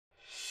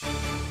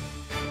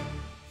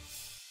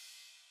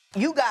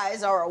You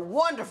guys are a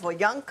wonderful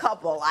young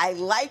couple. I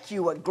like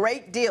you a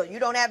great deal. You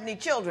don't have any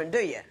children, do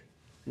you?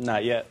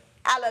 Not yet.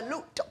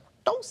 Hallelujah.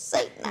 Don't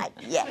say not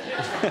yet.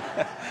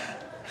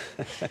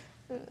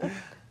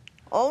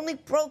 Only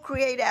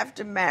procreate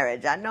after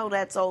marriage. I know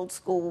that's old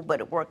school, but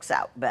it works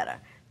out better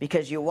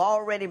because you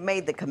already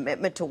made the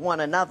commitment to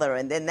one another,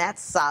 and then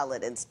that's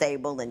solid and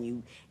stable, and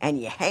you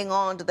hang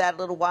on to that a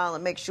little while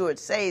and make sure it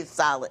stays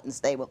solid and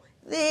stable.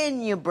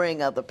 Then you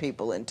bring other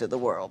people into the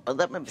world. But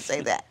let me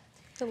say that.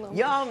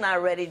 Y'all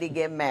not ready to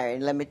get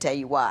married. Let me tell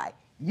you why.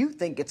 You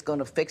think it's going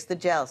to fix the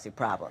jealousy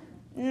problem.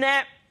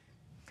 Nah.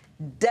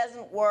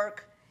 Doesn't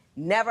work.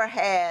 Never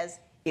has.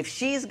 If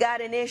she's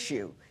got an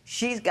issue,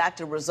 she's got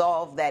to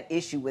resolve that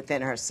issue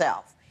within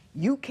herself.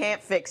 You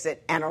can't fix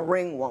it, and a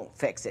ring won't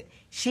fix it.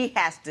 She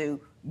has to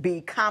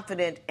be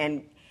confident,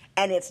 and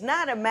it's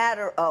not a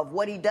matter of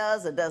what he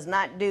does or does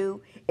not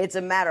do. It's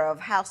a matter of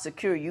how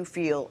secure you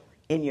feel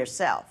in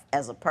yourself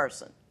as a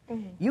person.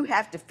 You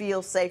have to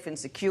feel safe and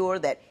secure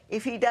that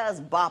if he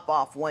does bop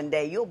off one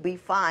day, you'll be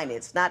fine.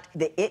 It's not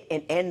the it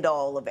and end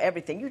all of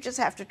everything. You just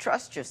have to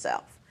trust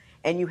yourself.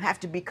 And you have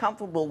to be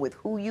comfortable with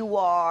who you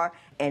are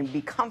and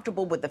be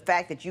comfortable with the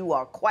fact that you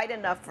are quite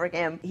enough for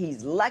him.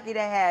 He's lucky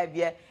to have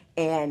you,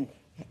 and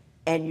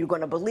you're going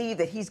to believe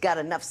that he's got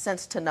enough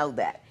sense to know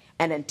that.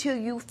 And until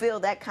you feel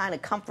that kind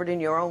of comfort in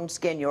your own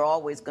skin, you're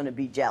always going to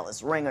be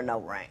jealous, ring or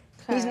no ring.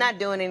 Okay. He's not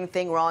doing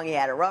anything wrong. He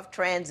had a rough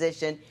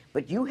transition,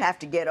 but you have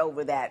to get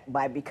over that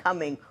by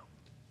becoming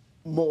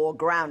more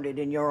grounded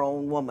in your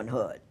own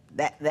womanhood.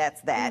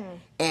 That's that.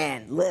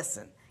 And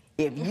listen,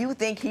 if you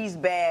think he's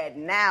bad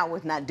now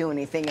with not doing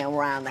anything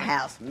around the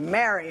house,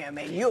 marry him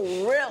and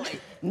you'll really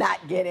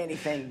not get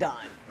anything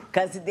done.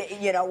 Because,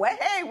 you know,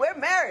 hey, we're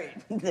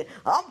married.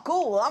 I'm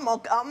cool. I'm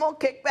gonna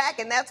kick back,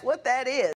 and that's what that is.